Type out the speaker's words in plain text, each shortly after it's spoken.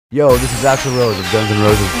Yo, this is Axl Rose of Guns N'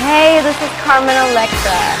 Roses. Hey, this is Carmen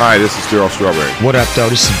Electra. Hi, this is Daryl Strawberry. What up,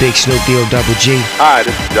 though? This is Big Snoop Double G. Hi,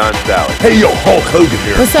 this is John Sally. Hey, yo, Hulk Hogan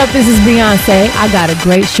here. What's up? This is Beyonce. I got a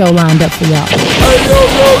great show lined up for y'all. Hey,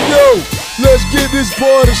 yo. Let's get this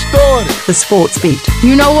party started. The Sports Beat.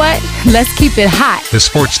 You know what? Let's keep it hot. The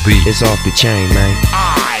Sports Beat. It's off the chain, man.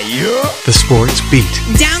 Yeah. The Sports Beat.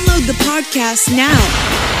 Download the podcast now.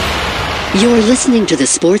 You're listening to The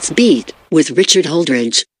Sports Beat with Richard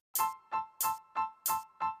Holdridge.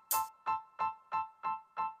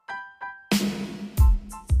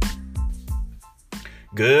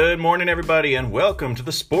 Good morning, everybody, and welcome to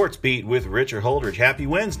the Sports Beat with Richard Holdridge. Happy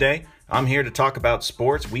Wednesday. I'm here to talk about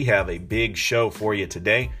sports. We have a big show for you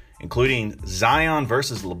today, including Zion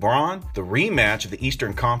versus LeBron, the rematch of the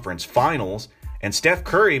Eastern Conference Finals, and Steph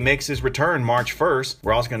Curry makes his return March 1st.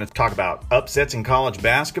 We're also going to talk about upsets in college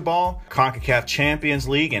basketball, CONCACAF Champions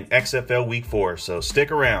League, and XFL Week 4, so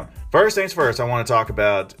stick around. First things first, I want to talk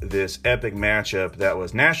about this epic matchup that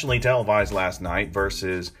was nationally televised last night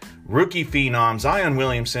versus rookie phenom Zion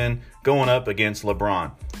Williamson going up against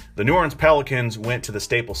LeBron. The New Orleans Pelicans went to the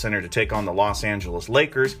Staples Center to take on the Los Angeles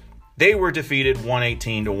Lakers. They were defeated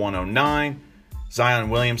 118-109. Zion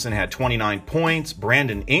Williamson had 29 points.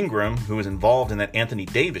 Brandon Ingram, who was involved in that Anthony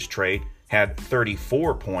Davis trade, had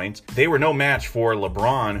 34 points. They were no match for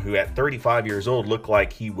LeBron, who at 35 years old looked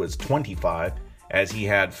like he was 25, as he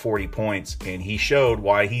had 40 points, and he showed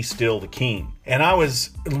why he's still the king. And I was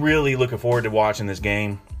really looking forward to watching this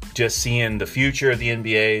game, just seeing the future of the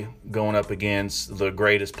NBA going up against the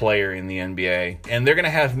greatest player in the NBA. And they're going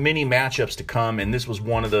to have many matchups to come, and this was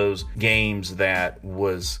one of those games that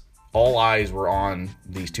was all eyes were on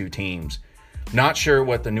these two teams. Not sure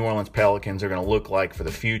what the New Orleans Pelicans are going to look like for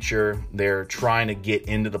the future. They're trying to get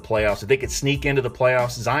into the playoffs. If they could sneak into the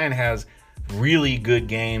playoffs, Zion has really good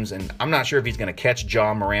games, and I'm not sure if he's going to catch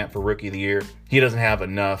Ja Morant for Rookie of the Year. He doesn't have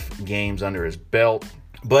enough games under his belt,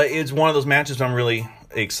 but it's one of those matches I'm really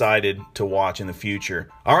excited to watch in the future.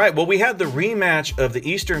 All right, well, we had the rematch of the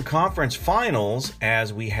Eastern Conference Finals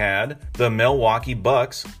as we had the Milwaukee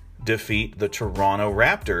Bucks defeat the Toronto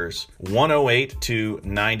Raptors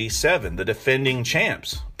 108-97, the defending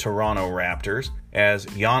champs Toronto Raptors, as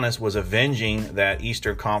Giannis was avenging that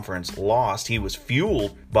Eastern Conference loss. He was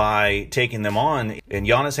fueled by taking them on, and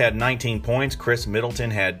Giannis had 19 points. Chris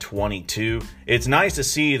Middleton had 22. It's nice to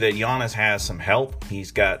see that Giannis has some help.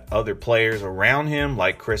 He's got other players around him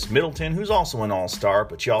like Chris Middleton, who's also an all-star,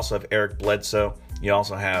 but you also have Eric Bledsoe. You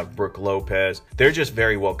also have Brook Lopez. They're just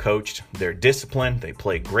very well coached. They're disciplined. They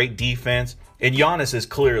play great defense. And Giannis is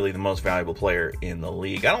clearly the most valuable player in the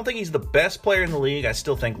league. I don't think he's the best player in the league. I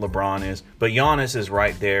still think LeBron is. But Giannis is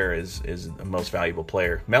right there as the most valuable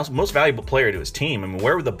player. Most valuable player to his team. I mean,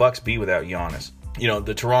 where would the Bucks be without Giannis? You know,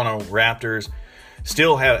 the Toronto Raptors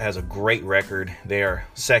still has a great record. They are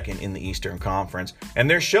second in the Eastern Conference. And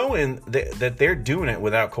they're showing that they're doing it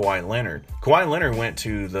without Kawhi Leonard. Kawhi Leonard went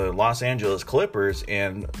to the Los Angeles Clippers,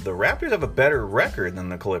 and the Raptors have a better record than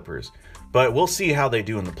the Clippers. But we'll see how they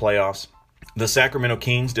do in the playoffs. The Sacramento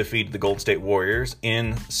Kings defeated the Golden State Warriors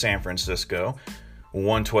in San Francisco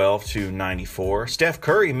 112-94. Steph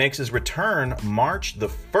Curry makes his return March the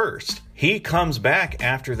 1st. He comes back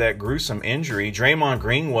after that gruesome injury. Draymond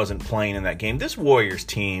Green wasn't playing in that game. This Warriors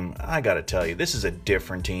team, I got to tell you, this is a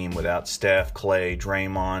different team without Steph, Clay,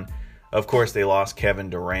 Draymond. Of course, they lost Kevin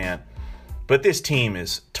Durant. But this team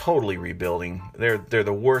is totally rebuilding. They're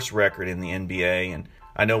the worst record in the NBA, and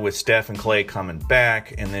I know with Steph and Clay coming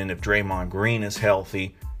back, and then if Draymond Green is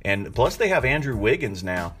healthy, and plus they have Andrew Wiggins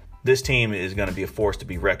now, this team is going to be a force to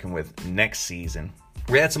be reckoned with next season.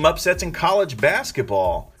 We had some upsets in college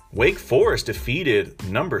basketball. Wake Forest defeated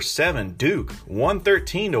number 7 Duke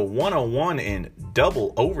 113-101 in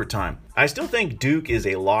double overtime. I still think Duke is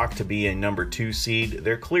a lock to be a number 2 seed.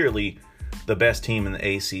 They're clearly the best team in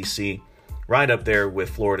the ACC. Right up there with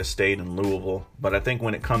Florida State and Louisville. But I think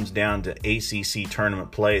when it comes down to ACC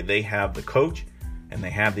tournament play, they have the coach and they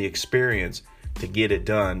have the experience to get it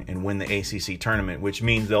done and win the ACC tournament, which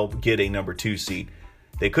means they'll get a number 2 seed.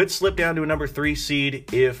 They could slip down to a number 3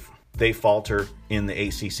 seed if they falter in the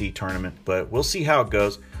ACC tournament, but we'll see how it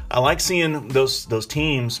goes. I like seeing those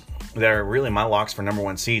teams that are really my locks for number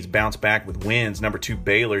 1 seeds bounce back with wins. Number 2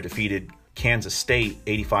 Baylor defeated Kansas State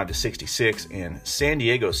 85-66, and San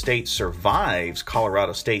Diego State survives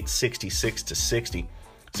Colorado State 66-60.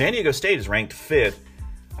 San Diego State is ranked 5th.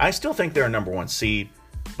 I still think they're a number 1 seed,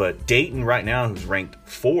 but Dayton right now, who's ranked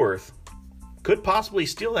 4th, could possibly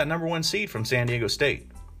steal that number 1 seed from San Diego State.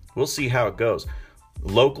 We'll see how it goes.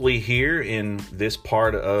 Locally here in this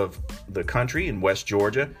part of the country, in West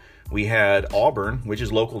Georgia, we had Auburn, which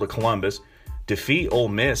is local to Columbus, defeat Ole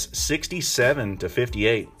Miss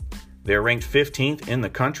 67-58. They're ranked 15th in the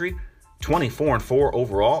country, 24-4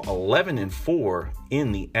 overall, 11-4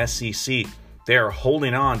 in the SEC. They are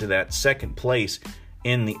holding on to that second place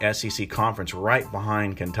in the SEC conference right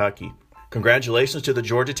behind Kentucky. Congratulations to the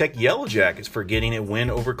Georgia Tech Yellow Jackets for getting a win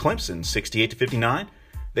over Clemson, 68-59.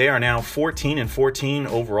 They are now 14-14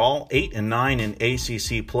 overall, 8-9 in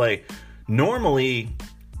ACC play. Normally,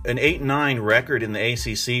 an 8-9 record in the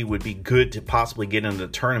ACC would be good to possibly get into the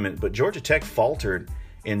tournament, but Georgia Tech faltered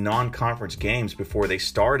in non-conference games before they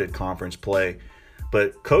started conference play.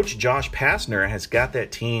 But Coach Josh Pastner has got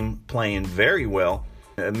that team playing very well.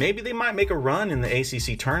 Maybe they might make a run in the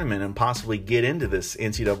ACC tournament and possibly get into this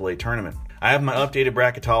NCAA tournament. I have my updated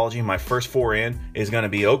bracketology. My first four in is going to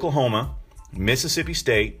be Oklahoma, Mississippi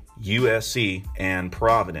State, USC, and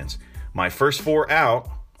Providence. My first four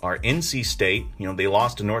out are NC State. They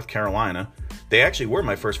lost to North Carolina. They actually were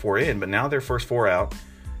my first four in, but now they're first four out.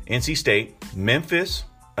 NC State, Memphis,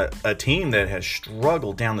 a team that has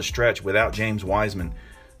struggled down the stretch without James Wiseman.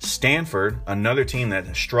 Stanford, another team that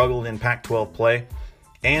has struggled in Pac-12 play.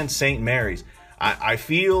 And St. Mary's. I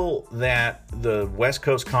feel that the West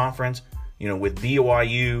Coast Conference, with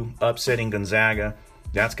BYU upsetting Gonzaga,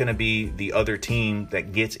 that's going to be the other team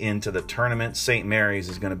that gets into the tournament. St. Mary's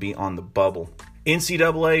is going to be on the bubble.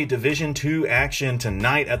 NCAA Division II action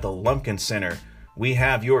tonight at the Lumpkin Center. We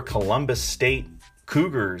have your Columbus State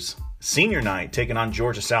Cougars senior night taking on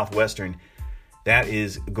Georgia Southwestern. That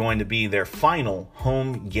is going to be their final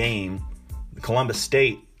home game. Columbus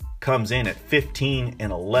State comes in at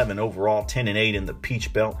 15-11 overall, 10-8 in the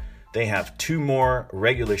Peach Belt. They have two more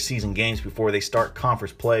regular season games before they start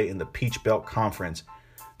conference play in the Peach Belt Conference.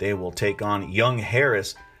 They will take on Young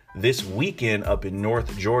Harris this weekend up in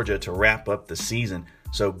North Georgia to wrap up the season.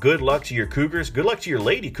 So good luck to your Cougars. Good luck to your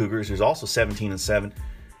Lady Cougars, who's also 17-7,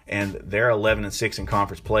 and they're 11-6 in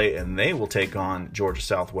conference play, and they will take on Georgia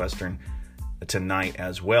Southwestern tonight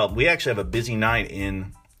as well. We actually have a busy night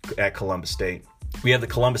at Columbus State. We have the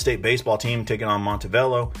Columbus State baseball team taking on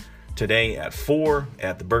Montevallo today at 4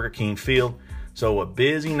 at the Burger King Field. So a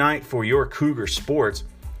busy night for your Cougar sports.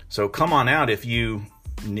 So come on out if you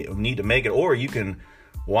need to make it, or you can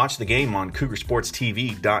watch the game on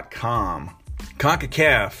CougarSportsTV.com.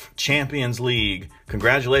 CONCACAF Champions League.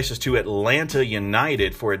 Congratulations to Atlanta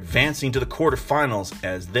United for advancing to the quarterfinals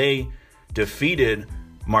as they defeated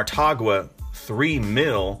Martagua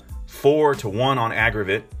 3-0, 4-1 on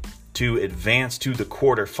aggregate to advance to the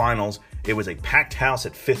quarterfinals. It was a packed house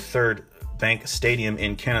at Fifth Third Bank Stadium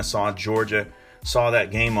in Kennesaw, Georgia. Saw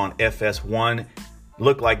that game on FS1.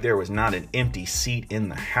 Looked like there was not an empty seat in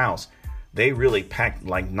the house. They really packed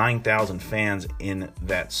like 9,000 fans in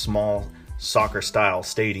that small soccer-style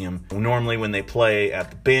stadium. Normally when they play at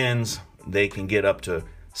the Benz, they can get up to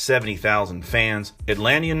 70,000 fans.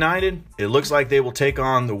 Atlanta United, it looks like they will take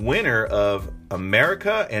on the winner of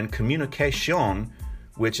America and Comunicación,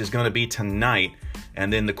 which is going to be tonight.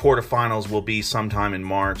 And then the quarterfinals will be sometime in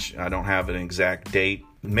March. I don't have an exact date.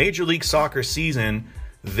 Major League Soccer season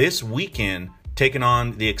this weekend, taking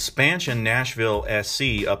on the expansion Nashville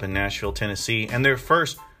SC up in Nashville, Tennessee. And their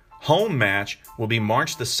first home match will be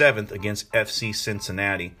March the 7th against FC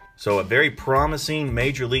Cincinnati. So a very promising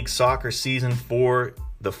Major League Soccer season for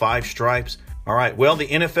the Five Stripes. All right, well, the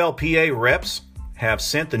NFLPA reps have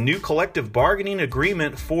sent the new collective bargaining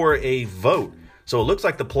agreement for a vote. So it looks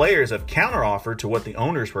like the players have counteroffered to what the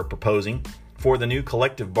owners were proposing for the new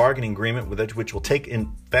collective bargaining agreement, which will take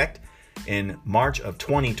effect in March of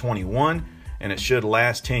 2021, and it should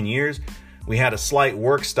last 10 years. We had a slight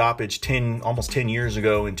work stoppage almost 10 years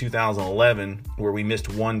ago in 2011 where we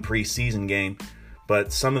missed one preseason game.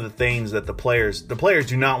 But some of the things that the players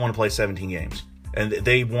do not want to play 17 games. And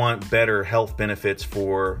they want better health benefits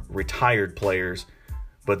for retired players.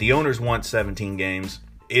 But the owners want 17 games.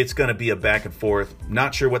 It's going to be a back and forth.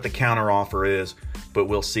 Not sure what the counteroffer is, but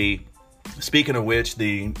we'll see. Speaking of which,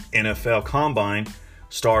 the NFL Combine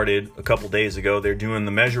started a couple days ago. They're doing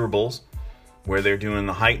the measurables, where they're doing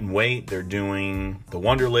the height and weight. They're doing the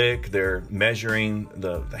Wonderlic. They're measuring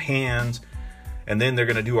the hands. And then they're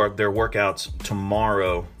going to do their workouts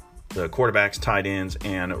tomorrow. The quarterbacks, tight ends,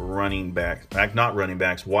 and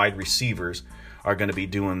wide receivers are going to be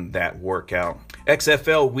doing that workout.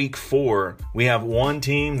 XFL Week 4, we have one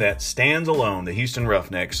team that stands alone, the Houston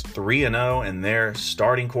Roughnecks, 3-0, and their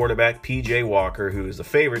starting quarterback, P.J. Walker, who is the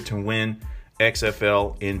favorite to win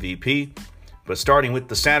XFL MVP. But starting with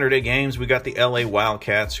the Saturday games, we got the LA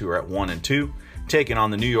Wildcats, who are at 1-2, taking on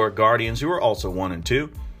the New York Guardians, who are also 1-2.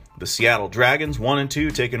 The Seattle Dragons,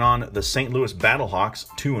 1-2, taking on the St. Louis Battlehawks,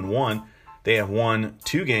 2-1. They have won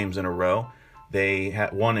 2 games in a row. They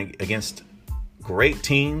had one against great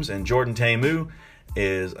teams, and Jordan Ta'amu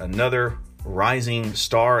is another rising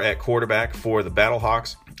star at quarterback for the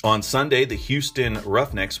Battlehawks. On Sunday, the Houston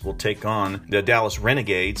Roughnecks will take on the Dallas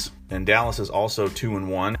Renegades, and Dallas is also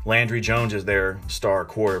 2-1. Landry Jones is their star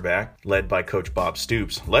quarterback, led by Coach Bob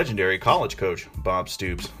Stoops, legendary college coach Bob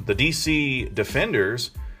Stoops. The DC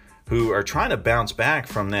Defenders, who are trying to bounce back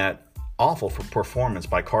from that awful performance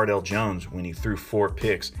by Cardell Jones when he threw 4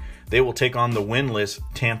 picks, they will take on the winless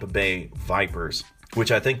Tampa Bay Vipers,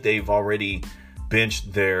 which I think they've already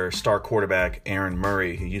benched their star quarterback Aaron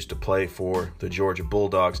Murray, who used to play for the Georgia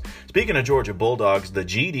Bulldogs. Speaking of Georgia Bulldogs, the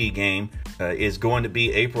GD game is going to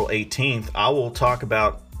be April 18th. I will talk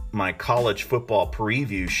about my college football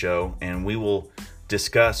preview show, and we will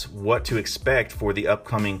discuss what to expect for the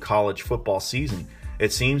upcoming college football season.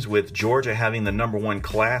 It seems with Georgia having the #1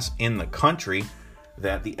 class in the country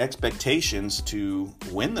that the expectations to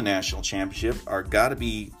win the national championship are got to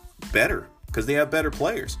be better because they have better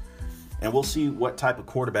players. And we'll see what type of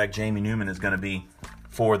quarterback Jamie Newman is going to be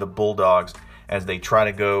for the Bulldogs as they try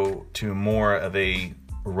to go to more of a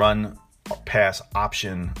run-pass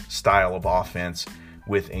option style of offense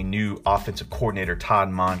with a new offensive coordinator, Todd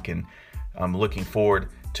Monken. I'm looking forward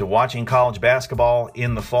to watching college basketball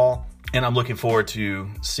in the fall, and I'm looking forward to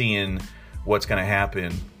seeing what's going to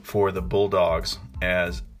happen for the Bulldogs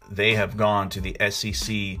as they have gone to the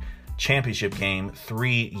SEC championship game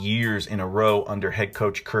 3 years in a row under head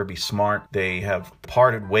coach Kirby Smart. They have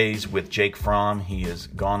parted ways with Jake Fromm. He has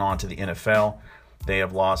gone on to the NFL. They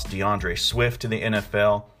have lost DeAndre Swift to the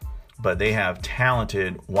NFL, but they have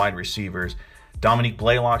talented wide receivers. Dominique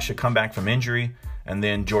Blaylock should come back from injury, and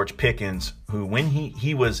then George Pickens, who when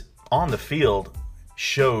he was on the field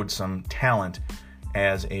showed some talent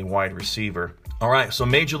as a wide receiver. All right, so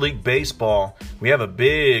Major League Baseball, we have a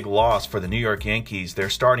big loss for the New York Yankees. Their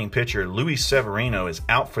starting pitcher, Luis Severino, is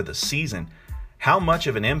out for the season. How much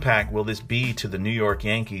of an impact will this be to the New York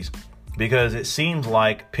Yankees? Because it seems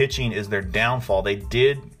like pitching is their downfall. They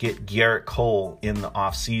did get Garrett Cole in the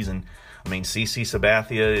offseason. I mean, CC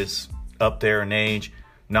Sabathia is up there in age.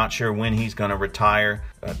 Not sure when he's going to retire.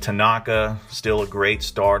 Tanaka, still a great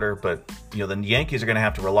starter, but the Yankees are going to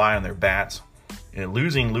have to rely on their bats. And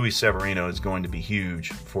losing Luis Severino is going to be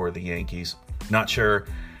huge for the Yankees. Not sure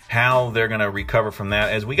how they're going to recover from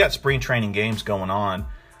that. As we got spring training games going on,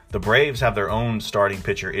 the Braves have their own starting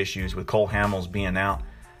pitcher issues with Cole Hamels being out,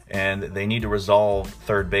 and they need to resolve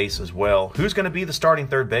third base as well. Who's going to be the starting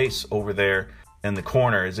third base over there in the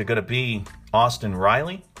corner? Is it going to be Austin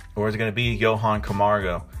Riley, or is it going to be Johan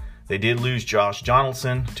Camargo? They did lose Josh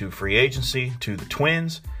Donaldson to free agency to the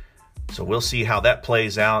Twins, so we'll see how that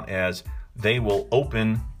plays out as they will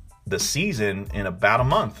open the season in about a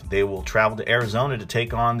month. They will travel to Arizona to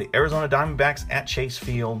take on the Arizona Diamondbacks at Chase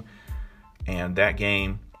Field, and that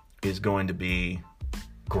game is going to be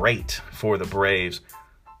great for the Braves.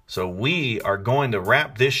 So we are going to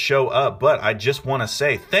wrap this show up, but I just want to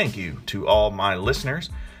say thank you to all my listeners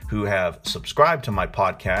who have subscribed to my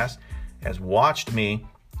podcast, has watched me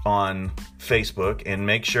on Facebook, and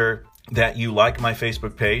make sure that you like my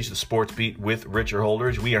Facebook page, The Sports Beat with Richard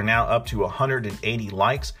Holdridge. We are now up to 180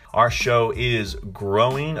 likes. Our show is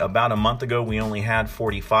growing. About a month ago, we only had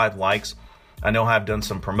 45 likes. I know I've done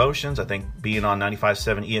some promotions. I think being on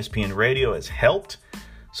 95.7 ESPN Radio has helped.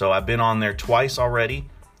 So I've been on there twice already.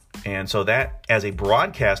 And so that, as a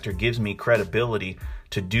broadcaster, gives me credibility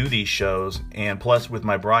to do these shows. And plus, with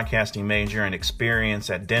my broadcasting major and experience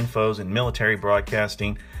at Denfos and military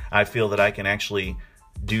broadcasting, I feel that I can actually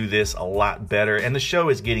do this a lot better, and the show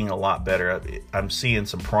is getting a lot better. I'm seeing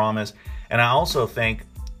some promise, and I also thank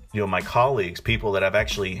my colleagues, people that have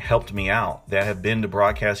actually helped me out, that have been to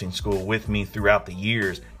broadcasting school with me throughout the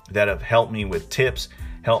years, that have helped me with tips,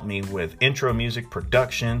 helped me with intro music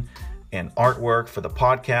production and artwork for the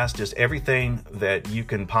podcast, just everything that you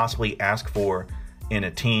can possibly ask for in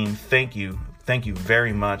a team. Thank you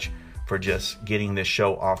very much for just getting this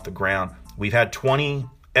show off the ground. We've had 20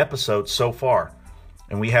 episodes so far,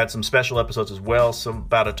 and we had some special episodes as well, so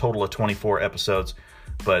about a total of 24 episodes.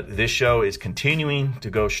 But this show is continuing to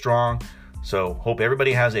go strong. So hope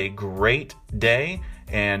everybody has a great day,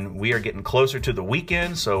 and we are getting closer to the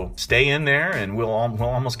weekend. So stay in there, and we'll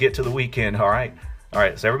almost get to the weekend. All right.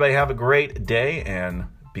 So everybody have a great day, and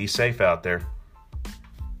be safe out there.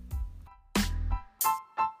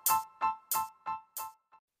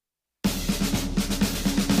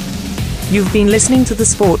 You've been listening to The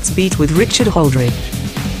Sports Beat with Richard Holdridge.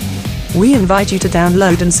 We invite you to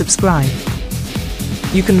download and subscribe.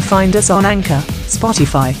 You can find us on Anchor,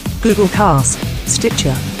 Spotify, Google Cast,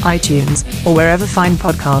 Stitcher, iTunes, or wherever fine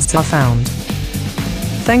podcasts are found.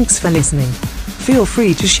 Thanks for listening. Feel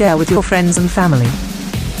free to share with your friends and family.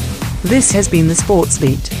 This has been the Sports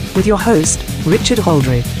Beat, with your host, Richard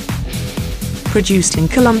Holdridge. Produced in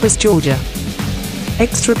Columbus, Georgia.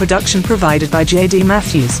 Extra production provided by J.D.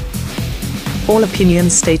 Matthews. All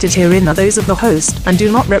opinions stated herein are those of the host and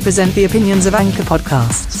do not represent the opinions of Anchor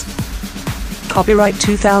Podcasts. Copyright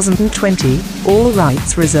 2020, all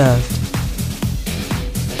rights reserved.